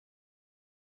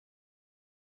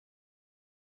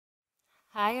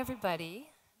Hi, everybody.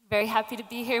 Very happy to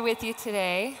be here with you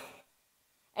today.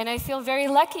 And I feel very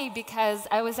lucky because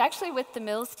I was actually with the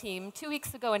Mills team 2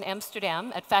 weeks ago in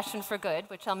Amsterdam at Fashion for Good,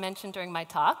 which I'll mention during my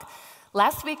talk.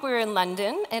 Last week we were in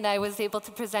London, and I was able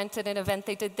to present at an event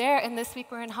they did there, and this week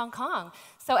we're in Hong Kong.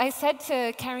 So I said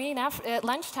to Kering at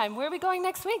lunchtime, where are we going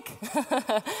next week?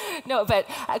 No, but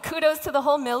kudos to the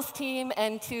whole Mills team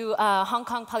and to Hong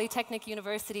Kong Polytechnic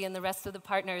University and the rest of the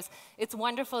partners. It's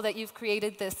wonderful that you've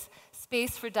created this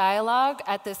space for dialogue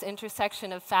at this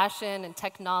intersection of fashion and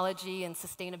technology and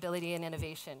sustainability and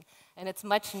innovation. And it's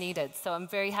much needed, so I'm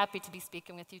very happy to be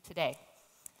speaking with you today.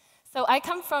 So I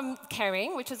come from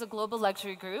Kering, which is a global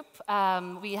luxury group.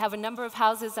 We have a number of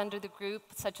houses under the group,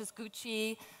 such as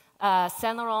Gucci,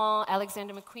 Saint Laurent,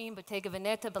 Alexander McQueen, Bottega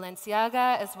Veneta,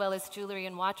 Balenciaga, as well as jewelry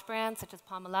and watch brands such as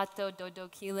Pomellato, Dodo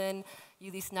Keelan,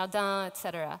 Ulysse Nardin,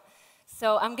 etc.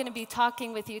 So I'm going to be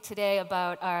talking with you today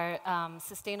about our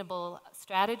sustainable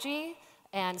strategy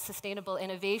and sustainable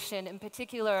innovation. In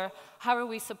particular, how are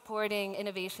we supporting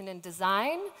innovation in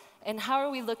design, and how are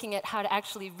we looking at how to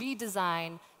actually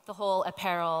redesign the whole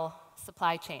apparel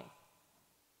supply chain.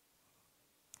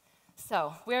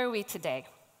 So, where are we today?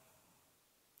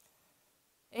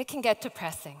 It can get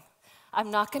depressing. I'm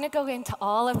not going to go into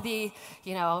all of the,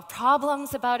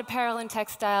 problems about apparel and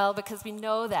textile because we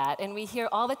know that, and we hear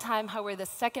all the time how we're the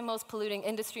second most polluting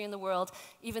industry in the world,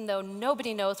 even though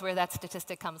nobody knows where that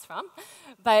statistic comes from.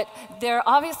 But there are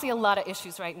obviously a lot of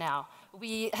issues right now.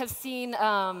 We have seen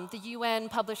the UN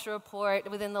publish a report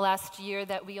within the last year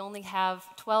that we only have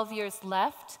 12 years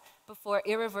left before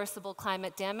irreversible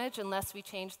climate damage unless we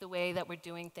change the way that we're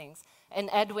doing things. And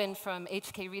Edwin from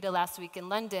HK Rita last week in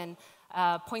London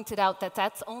pointed out that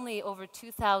that's only over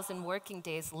 2,000 working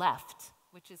days left,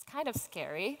 which is kind of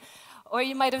scary. Or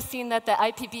you might have seen that the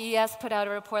IPBES put out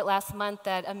a report last month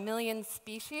that 1 million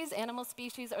species, animal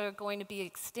species, are going to be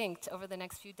extinct over the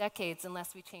next few decades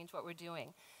unless we change what we're doing.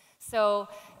 So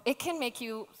it can make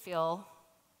you feel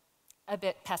a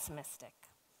bit pessimistic.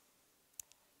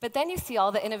 But then you see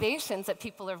all the innovations that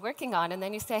people are working on, and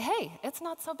then you say, hey, it's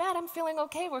not so bad, I'm feeling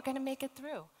okay, we're going to make it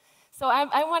through. So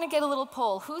I want to get a little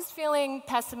poll. Who's feeling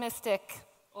pessimistic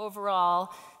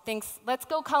overall? Thinks, let's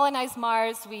go colonize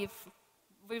Mars,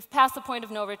 we've passed the point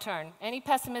of no return. Any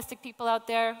pessimistic people out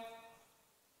there?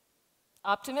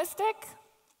 Optimistic?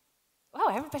 Wow,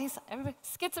 everybody's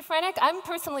schizophrenic? I'm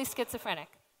personally schizophrenic.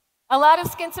 A lot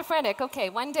of schizophrenic. Okay,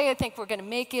 one day I think we're going to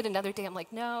make it, another day I'm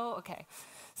like, no, okay.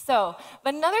 So,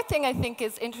 but another thing I think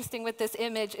is interesting with this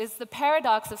image is the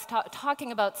paradox of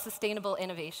talking about sustainable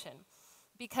innovation.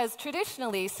 Because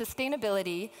traditionally,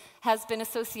 sustainability has been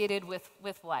associated with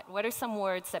what? What are some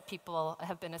words that people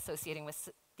have been associating with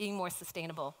being more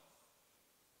sustainable?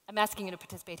 I'm asking you to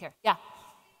participate here. Yeah.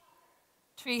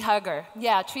 Tree hugger.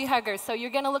 Yeah, tree hugger. So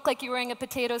you're going to look like you're wearing a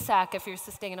potato sack if you're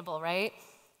sustainable, right?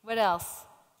 What else?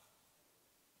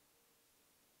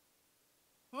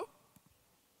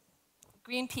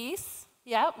 Greenpeace,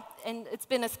 yeah, and it's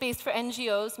been a space for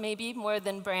NGOs, maybe, more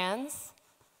than brands.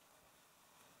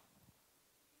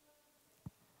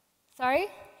 Sorry?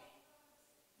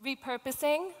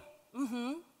 Repurposing,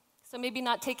 So maybe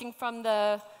not taking from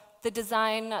the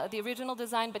design, the original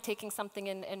design, but taking something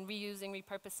and reusing,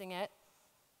 repurposing it.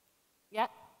 Yeah?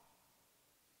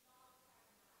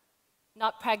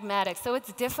 Not pragmatic, so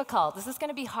it's difficult. This is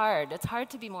going to be hard. It's hard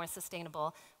to be more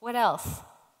sustainable. What else?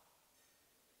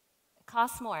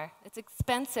 Costs more, it's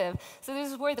expensive. So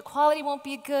there's worry the quality won't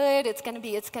be good, it's going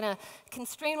to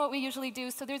constrain what we usually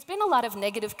do. So there's been a lot of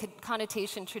negative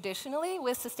connotation traditionally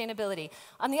with sustainability.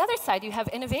 On the other side, you have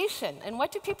innovation. And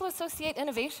what do people associate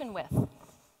innovation with?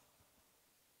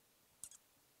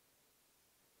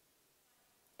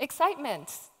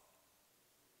 Excitement.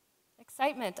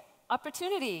 Excitement,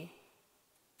 opportunity,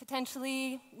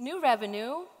 potentially new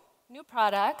revenue, new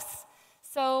products.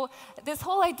 So this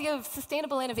whole idea of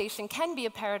sustainable innovation can be a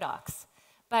paradox,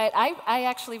 but I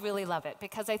actually really love it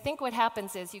because I think what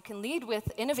happens is you can lead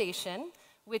with innovation,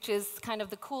 which is kind of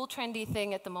the cool, trendy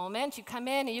thing at the moment. You come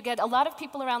in and you get a lot of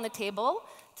people around the table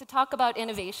to talk about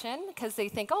innovation because they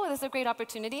think, oh, this is a great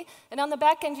opportunity. And on the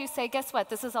back end, you say, guess what?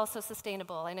 This is also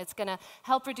sustainable, and it's going to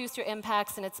help reduce your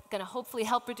impacts, and it's going to hopefully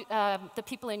help the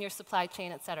people in your supply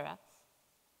chain, et cetera.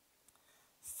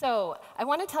 So I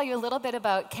want to tell you a little bit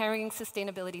about Kering's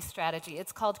sustainability strategy.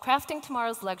 It's called Crafting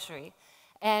Tomorrow's Luxury,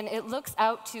 and it looks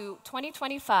out to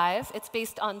 2025. It's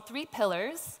based on 3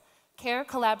 pillars: care,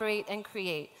 collaborate, and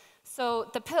create. So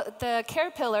the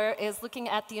care pillar is looking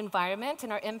at the environment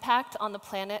and our impact on the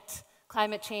planet,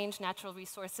 climate change, natural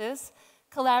resources.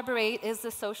 Collaborate is the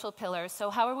social pillar. So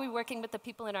how are we working with the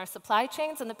people in our supply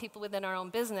chains and the people within our own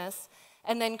business?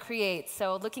 And then create,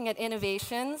 so looking at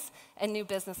innovations and new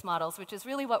business models, which is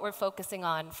really what we're focusing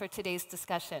on for today's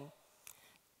discussion.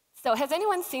 So has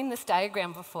anyone seen this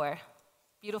diagram before?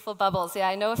 Beautiful bubbles, yeah,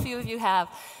 I know a few of you have.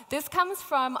 This comes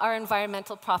from our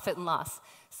environmental profit and loss.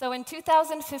 So in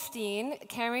 2015,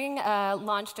 Kering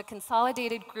launched a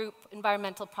consolidated group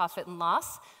environmental profit and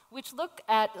loss, which looks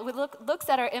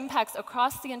at our impacts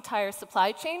across the entire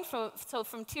supply chain, so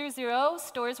from tier 0,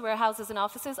 stores, warehouses, and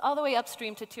offices, all the way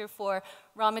upstream to tier 4,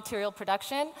 raw material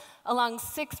production, along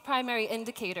 6 primary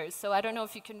indicators. So I don't know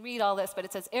if you can read all this, but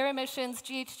it says air emissions,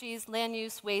 GHGs, land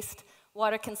use, waste,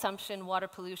 water consumption, water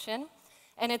pollution.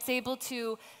 And it's able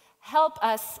to help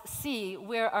us see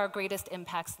where our greatest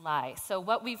impacts lie. So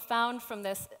what we've found from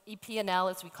this EP&L,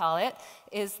 as we call it,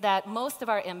 is that most of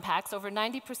our impacts, over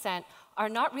 90%, are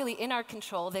not really in our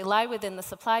control. They lie within the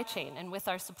supply chain and with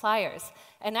our suppliers.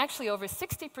 And actually, over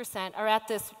 60% are at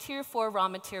this tier 4 raw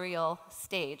material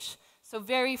stage, so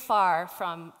very far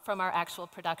from our actual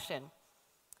production.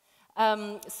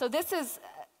 So this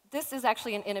is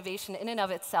actually an innovation in and of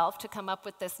itself to come up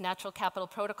with this natural capital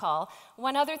protocol.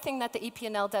 One other thing that the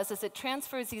EP&L does is it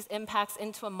transfers these impacts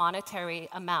into a monetary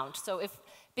amount. So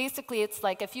basically it's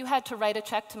like if you had to write a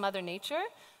check to Mother Nature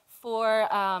for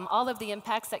all of the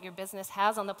impacts that your business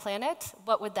has on the planet,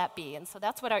 what would that be? And so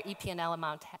that's what our EP&L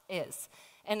amount is.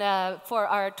 And for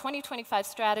our 2025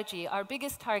 strategy, our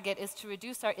biggest target is to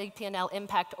reduce our EP&L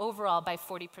impact overall by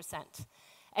 40%.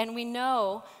 And we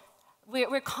know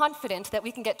we're confident that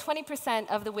we can get 20%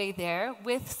 of the way there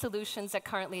with solutions that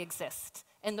currently exist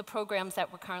in the programs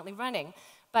that we're currently running.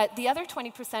 But the other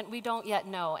 20% we don't yet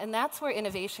know, and that's where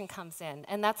innovation comes in.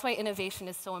 And that's why innovation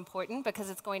is so important, because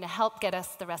it's going to help get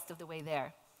us the rest of the way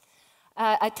there.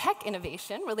 A tech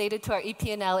innovation related to our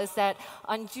EP&L is that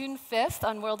on June 5th,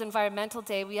 on World Environmental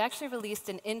Day, we actually released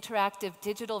an interactive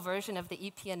digital version of the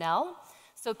EP&L.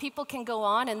 So people can go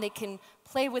on and they can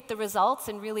play with the results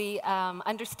and really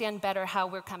understand better how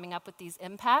we're coming up with these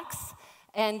impacts.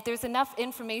 And there's enough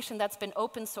information that's been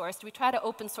open sourced. We try to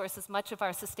open source as much of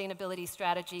our sustainability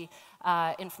strategy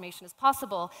information as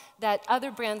possible that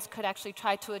other brands could actually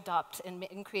try to adopt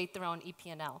and create their own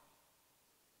EP&L.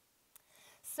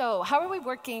 So how are we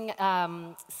working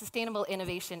sustainable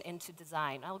innovation into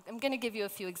design? I'm going to give you a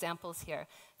few examples here.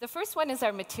 The first one is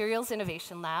our Materials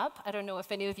Innovation Lab. I don't know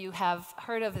if any of you have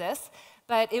heard of this,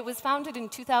 but it was founded in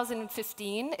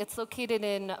 2015. It's located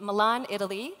in Milan,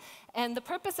 Italy. And the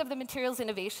purpose of the Materials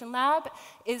Innovation Lab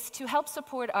is to help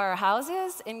support our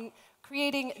houses in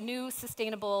creating new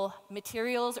sustainable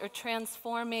materials or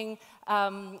transforming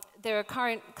their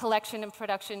current collection and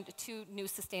production to new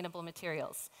sustainable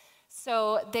materials.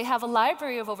 So they have a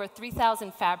library of over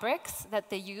 3,000 fabrics that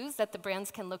they use that the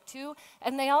brands can look to,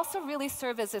 and they also really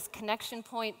serve as this connection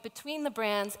point between the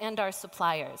brands and our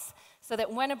suppliers, so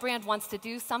that when a brand wants to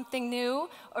do something new,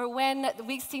 or when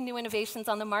we see new innovations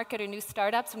on the market or new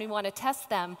startups and we want to test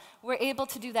them, we're able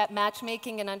to do that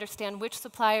matchmaking and understand which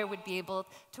supplier would be able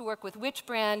to work with which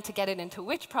brand to get it into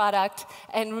which product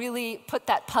and really put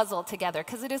that puzzle together,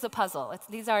 because it is a puzzle.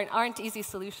 These aren't easy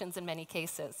solutions in many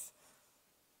cases.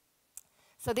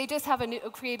 So they just have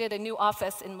created a new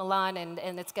office in Milan,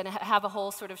 and it's going to have a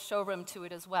whole sort of showroom to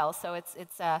it as well. So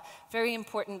it's a very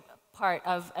important part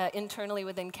of internally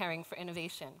within Kering for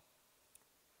innovation.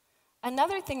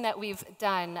 Another thing that we've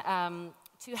done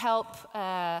to help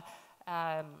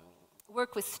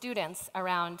work with students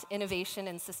around innovation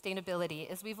and sustainability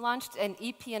is we've launched an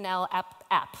EP&L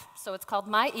app. So it's called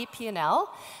My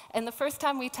EP&L. And the first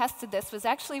time we tested this was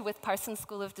actually with Parsons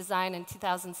School of Design in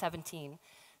 2017.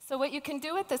 So what you can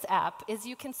do with this app is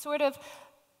you can sort of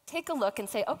take a look and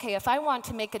say, okay, if I want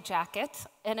to make a jacket,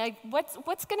 and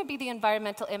what's going to be the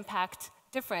environmental impact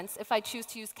difference if I choose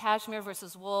to use cashmere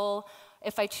versus wool,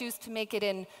 if I choose to make it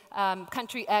in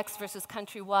country X versus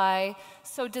country Y.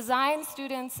 So design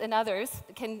students and others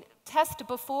can test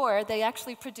before they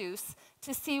actually produce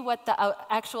to see what the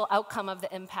actual outcome of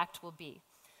the impact will be.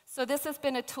 So this has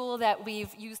been a tool that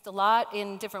we've used a lot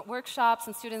in different workshops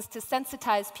and students to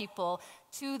sensitize people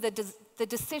to the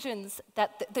decisions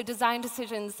that the design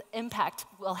decisions impact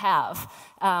will have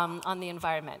on the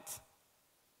environment.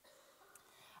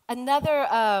 Another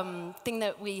thing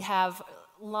that we have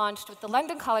launched with the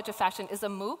London College of Fashion is a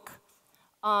MOOC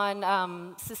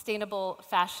on sustainable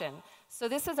fashion. So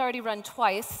this has already run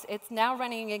twice. It's now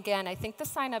running again. I think the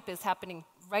sign up is happening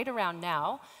right around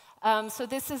now. So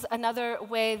this is another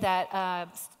way that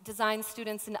design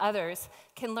students and others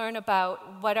can learn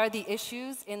about what are the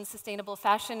issues in sustainable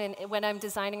fashion, and when I'm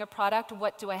designing a product,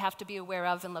 what do I have to be aware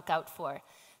of and look out for.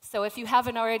 So if you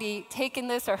haven't already taken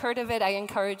this or heard of it, I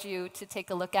encourage you to take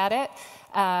a look at it.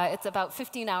 It's about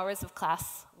 15 hours of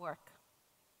class work.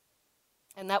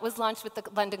 And that was launched with the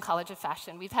London College of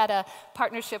Fashion. We've had a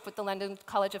partnership with the London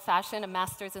College of Fashion, a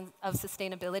Masters of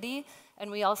Sustainability, and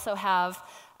we also have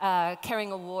a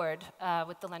Kering Award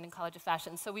with the London College of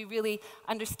Fashion. So we really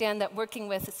understand that working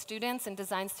with students and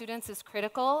design students is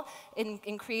critical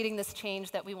in creating this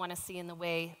change that we want to see in the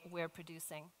way we're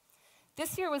producing.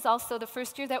 This year was also the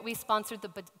first year that we sponsored the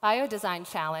Biodesign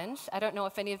Challenge. I don't know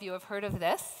if any of you have heard of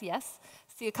this. Yes,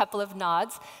 see a couple of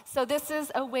nods. So this is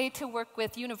a way to work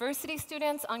with university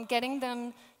students on getting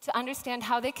them to understand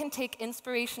how they can take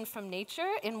inspiration from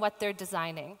nature in what they're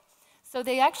designing. So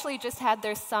they actually just had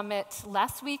their summit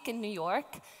last week in New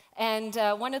York, and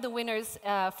one of the winners,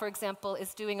 for example,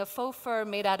 is doing a faux fur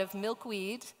made out of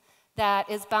milkweed that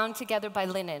is bound together by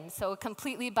linen, so a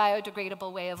completely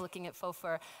biodegradable way of looking at faux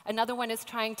fur. Another one is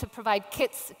trying to provide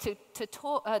kits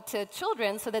to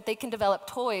children so that they can develop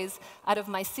toys out of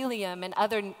mycelium and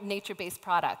other nature-based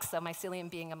products, so mycelium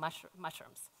being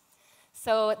mushrooms.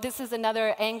 So this is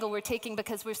another angle we're taking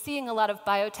because we're seeing a lot of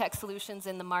biotech solutions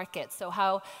in the market. So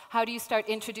how do you start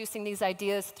introducing these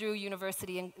ideas through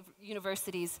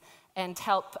universities and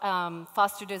help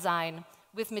foster design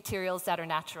with materials that are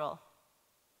natural?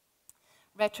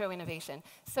 Retro-innovation.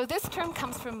 So this term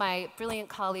comes from my brilliant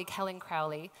colleague, Helen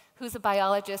Crowley, who's a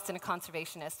biologist and a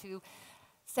conservationist, who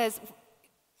says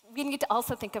we need to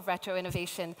also think of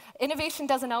retro-innovation. Innovation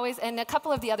doesn't always, and a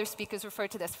couple of the other speakers referred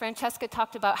to this. Francesca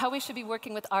talked about how we should be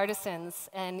working with artisans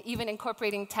and even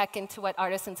incorporating tech into what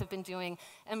artisans have been doing.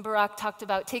 And Barak talked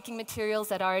about taking materials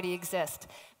that already exist.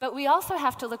 But we also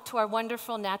have to look to our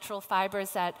wonderful natural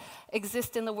fibers that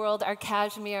exist in the world, our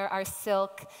cashmere, our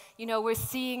silk. You know, we're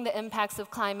seeing the impacts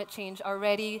of climate change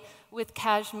already with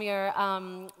cashmere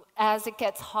as it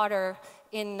gets hotter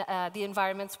in the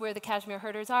environments where the cashmere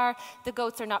herders are. The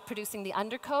goats are not producing the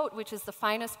undercoat, which is the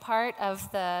finest part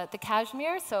of the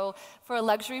cashmere. So for a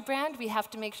luxury brand, we have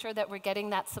to make sure that we're getting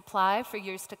that supply for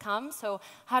years to come. So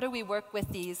how do we work with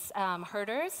these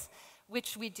herders?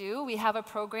 Which we do. We have a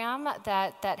program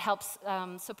that helps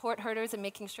support herders in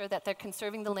making sure that they're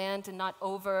conserving the land and not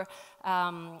overgrazing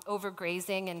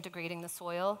and degrading the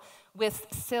soil. With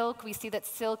silk, we see that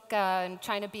silk, and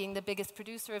China being the biggest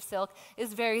producer of silk,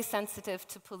 is very sensitive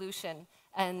to pollution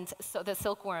and so the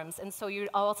silkworms. And so you're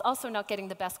also not getting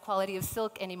the best quality of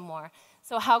silk anymore.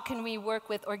 So how can we work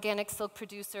with organic silk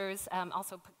producers,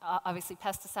 also obviously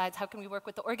pesticides, how can we work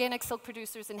with the organic silk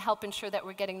producers and help ensure that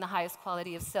we're getting the highest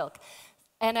quality of silk?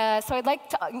 And so I'd like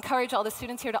to encourage all the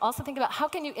students here to also think about how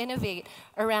can you innovate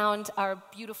around our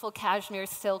beautiful cashmere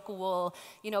silk wool.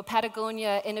 You know,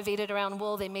 Patagonia innovated around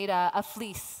wool. They made a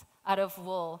fleece out of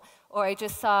wool. Or I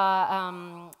just saw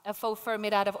a faux fur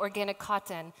made out of organic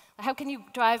cotton. How can you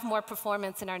drive more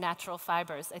performance in our natural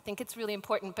fibers? I think it's really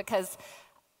important because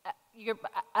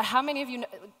how many of you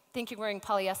think you're wearing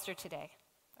polyester today?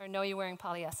 Or know you're wearing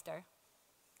polyester?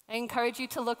 I encourage you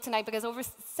to look tonight because over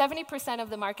 70% of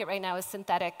the market right now is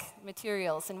synthetic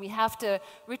materials, and we have to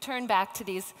return back to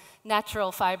these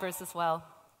natural fibers as well.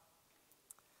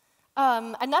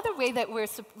 Another way that we're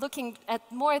looking at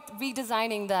more at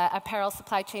redesigning the apparel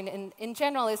supply chain in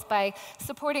general is by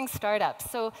supporting startups.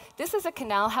 So this is a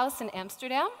canal house in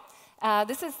Amsterdam.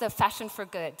 This is the Fashion for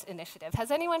Good initiative.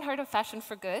 Has anyone heard of Fashion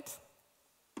for Good?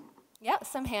 Yeah,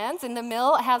 some hands. And the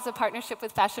mill has a partnership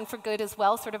with Fashion for Good as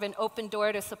well, sort of an open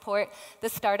door to support the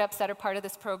startups that are part of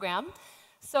this program.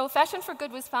 So Fashion for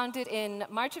Good was founded in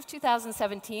March of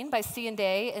 2017 by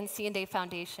C&A and C&A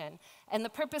Foundation. And the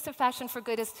purpose of Fashion for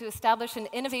Good is to establish an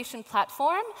innovation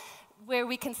platform where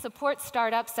we can support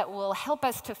startups that will help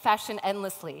us to fashion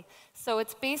endlessly. So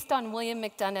it's based on William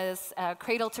McDonough's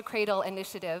Cradle to Cradle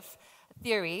initiative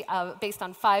theory based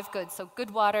on 5 goods. So good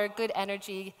water, good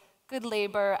energy, good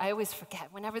labor. I always forget.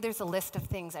 Whenever there's a list of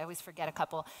things, I always forget a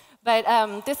couple.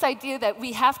 But this idea that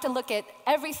we have to look at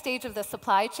every stage of the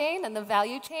supply chain and the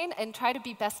value chain and try to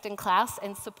be best in class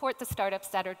and support the startups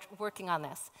that are working on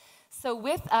this. So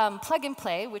with Plug and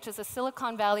Play, which is a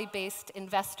Silicon Valley-based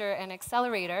investor and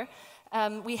accelerator,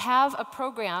 we have a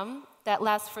program that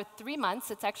lasts for 3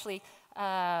 months. It's actually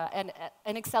an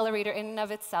accelerator in and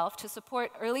of itself to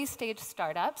support early-stage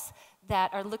startups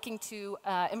that are looking to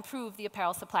improve the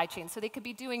apparel supply chain. So they could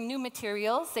be doing new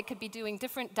materials, they could be doing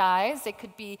different dyes, they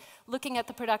could be looking at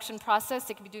the production process,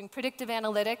 they could be doing predictive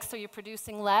analytics, so you're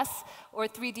producing less, or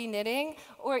 3D knitting,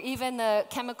 or even the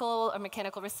chemical or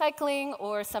mechanical recycling,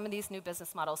 or some of these new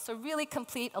business models. So really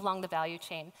complete along the value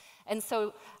chain. And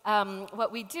so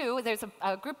what we do, there's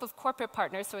a group of corporate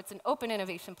partners, so it's an open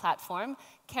innovation platform.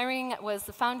 Kering was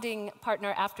the founding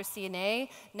partner after CNA.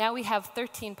 Now we have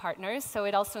 13 partners, so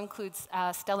it also includes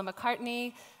Stella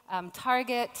McCartney,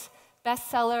 Target,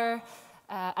 Bestseller,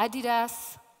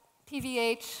 Adidas,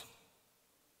 PVH,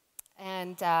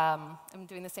 and I'm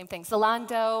doing the same thing,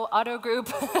 Zalando, Auto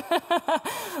Group.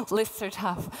 Lists are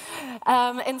tough.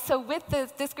 And so with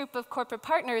this group of corporate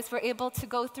partners, we're able to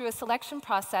go through a selection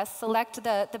process, select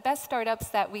the best startups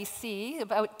that we see.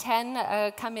 About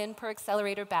 10 come in per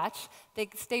accelerator batch. They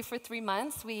stay for 3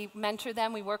 months. We mentor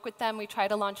them, we work with them, we try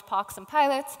to launch POCs and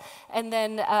pilots, and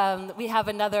then we have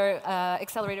another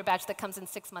accelerator batch that comes in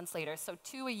 6 months later, so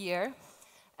 2 a year.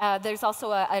 There's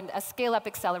also a scale-up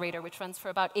accelerator, which runs for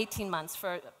about 18 months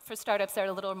for startups that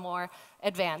are a little more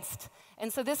advanced.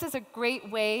 And so this is a great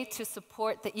way to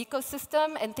support the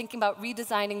ecosystem and thinking about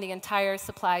redesigning the entire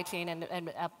supply chain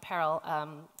and apparel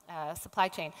supply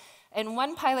chain. And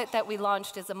one pilot that we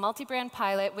launched is a multi-brand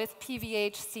pilot with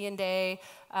PVH, C&A,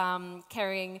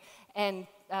 Kering, and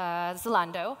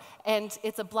Zalando, and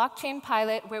it's a blockchain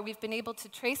pilot where we've been able to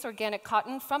trace organic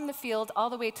cotton from the field all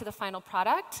the way to the final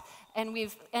product, and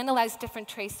we've analyzed different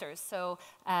tracers, so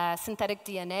synthetic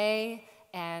DNA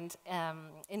and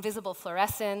invisible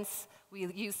fluorescence. We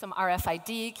use some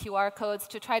RFID, QR codes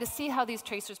to try to see how these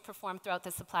tracers perform throughout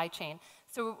the supply chain.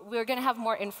 So we're going to have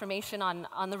more information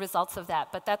on the results of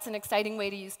that, but that's an exciting way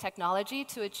to use technology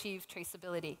to achieve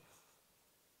traceability.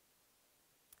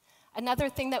 Another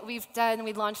thing that we've done,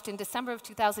 we launched in December of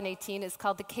 2018, is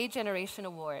called the K-Generation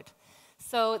Award.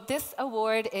 So this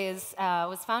award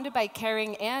was founded by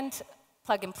Kering and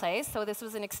Plug and Play. So this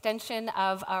was an extension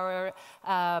of our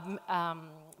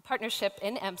partnership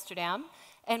in Amsterdam.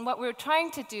 And what we're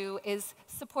trying to do is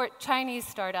support Chinese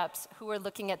startups who are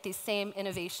looking at these same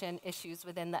innovation issues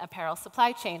within the apparel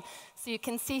supply chain. So you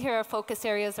can see here our focus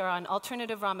areas are on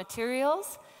alternative raw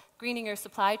materials, greening your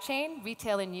supply chain,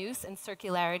 retail and use, and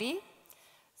circularity.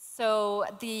 So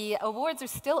the awards are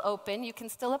still open. You can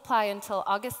still apply until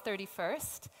August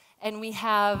 31st. And we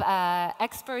have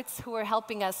experts who are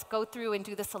helping us go through and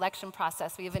do the selection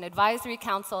process. We have an advisory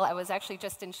council. I was actually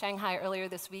just in Shanghai earlier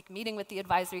this week meeting with the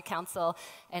advisory council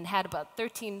and had about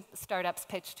 13 startups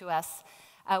pitch to us.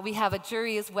 We have a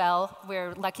jury as well.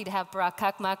 We're lucky to have Barak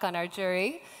Kakmak on our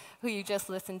jury, who you just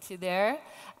listened to there.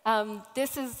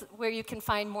 This is where you can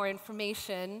find more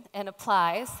information and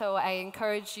apply. So I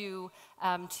encourage you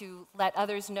to let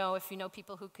others know if you know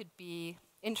people who could be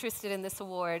interested in this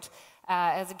award.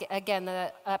 Again,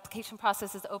 the application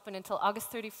process is open until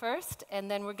August 31st,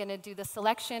 and then we're going to do the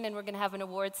selection, and we're going to have an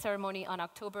award ceremony on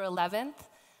October 11th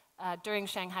during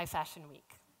Shanghai Fashion Week.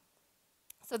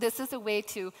 So this is a way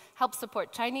to help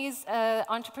support Chinese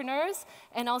entrepreneurs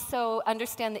and also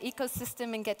understand the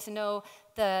ecosystem and get to know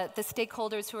the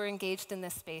stakeholders who are engaged in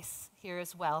this space here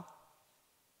as well.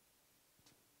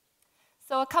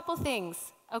 So a couple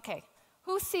things. Okay,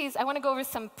 who sees, I want to go over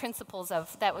some principles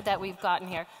of that we've gotten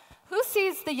here. Who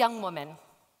sees the young woman?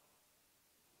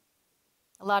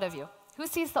 A lot of you. Who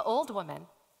sees the old woman?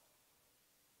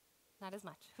 Not as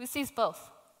much. Who sees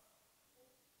both?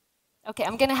 Okay,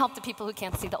 I'm going to help the people who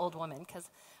can't see the old woman, because,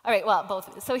 all right, well,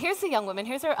 both. So here's the young woman.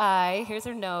 Here's her eye, here's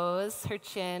her nose, her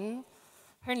chin,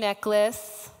 her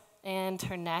necklace, and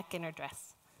her neck and her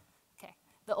dress. Okay,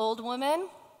 the old woman,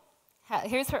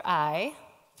 here's her eye.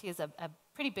 She has a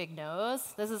pretty big nose.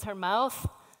 This is her mouth,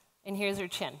 and here's her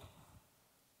chin.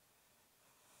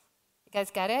 You guys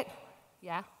get it?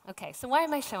 Yeah? Okay, so why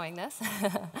am I showing this?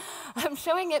 I'm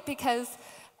showing it because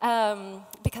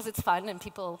it's fun and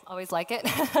people always like it,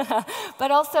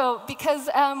 but also because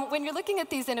when you're looking at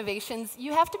these innovations,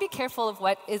 you have to be careful of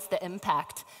what is the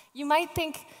impact. You might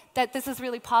think that this is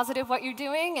really positive what you're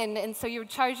doing, and so you're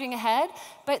charging ahead,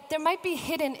 but there might be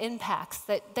hidden impacts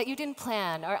that you didn't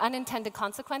plan or unintended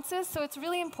consequences, so it's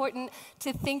really important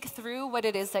to think through what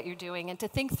it is that you're doing and to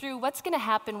think through what's going to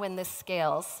happen when this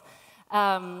scales.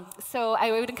 So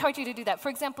I would encourage you to do that. For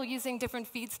example, using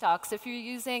different feedstocks. If you're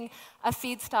using a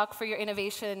feedstock for your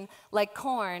innovation like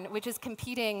corn, which is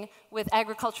competing with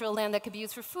agricultural land that could be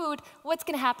used for food, what's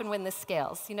going to happen when this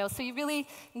scales? You know, so you really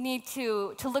need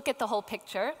to look at the whole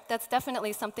picture. That's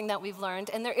definitely something that we've learned.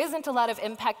 And there isn't a lot of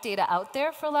impact data out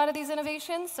there for a lot of these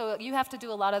innovations, so you have to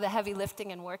do a lot of the heavy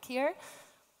lifting and work here.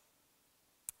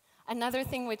 Another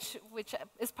thing which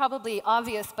is probably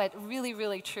obvious but really,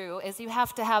 really true is you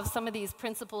have to have some of these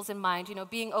principles in mind, you know,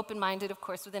 being open-minded, of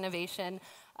course, with innovation,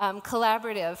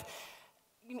 collaborative.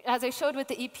 As I showed with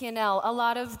the EP&L, a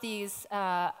lot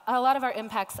of our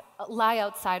impacts lie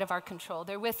outside of our control.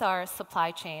 They're with our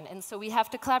supply chain, and so we have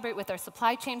to collaborate with our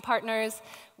supply chain partners.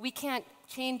 We can't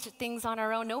change things on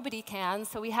our own, nobody can,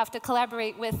 so we have to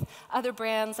collaborate with other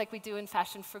brands like we do in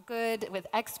Fashion for Good, with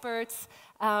experts.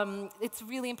 It's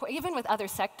really important, even with other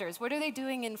sectors. What are they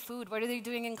doing in food? What are they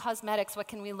doing in cosmetics? What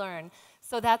can we learn?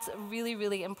 So that's really,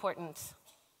 really important.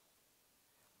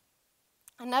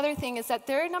 Another thing is that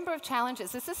there are a number of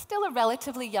challenges. This is still a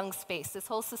relatively young space, this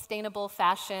whole sustainable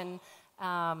fashion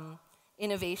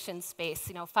innovation space.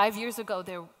 You know, 5 years ago,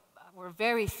 there were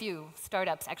very few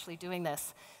startups actually doing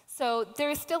this. So there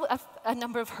is still a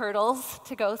number of hurdles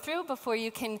to go through before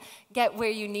you can get where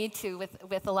you need to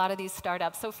with a lot of these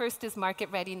startups. So first is market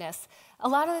readiness. A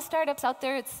lot of the startups out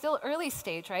there, it's still early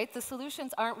stage, right? The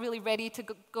solutions aren't really ready to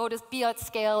go to be at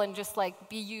scale and just like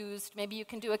be used. Maybe you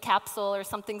can do a capsule or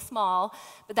something small,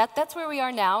 but that's where we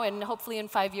are now, and hopefully in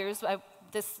 5 years,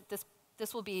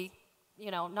 this will be, you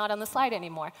know, not on the slide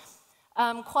anymore.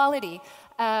 Quality.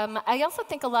 I also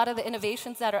think a lot of the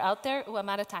innovations that are out there, I'm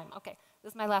out of time, okay.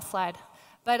 This is my last slide.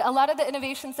 But a lot of the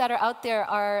innovations that are out there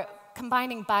are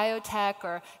combining biotech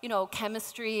or, you know,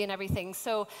 chemistry and everything.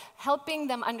 So helping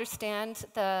them understand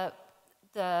the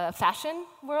fashion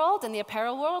world and the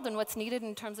apparel world and what's needed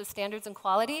in terms of standards and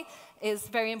quality is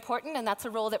very important, and that's a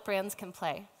role that brands can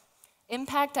play.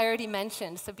 Impact, I already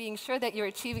mentioned, so being sure that you're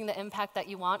achieving the impact that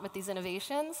you want with these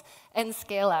innovations, and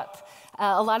scale up.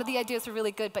 A lot of the ideas are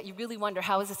really good, but you really wonder,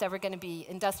 how is this ever going to be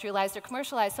industrialized or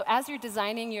commercialized? So as you're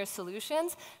designing your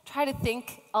solutions, try to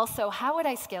think also, how would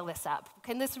I scale this up?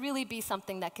 Can this really be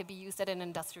something that could be used at an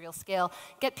industrial scale?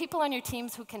 Get people on your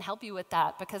teams who can help you with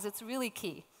that, because it's really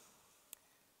key.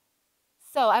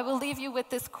 So I will leave you with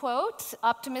this quote,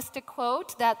 optimistic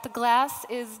quote, that the glass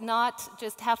is not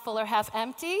just half full or half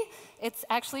empty, it's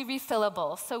actually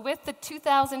refillable. So with the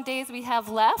 2,000 days we have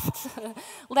left,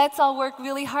 let's all work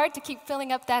really hard to keep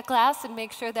filling up that glass and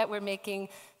make sure that we're making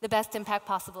the best impact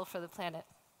possible for the planet.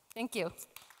 Thank you.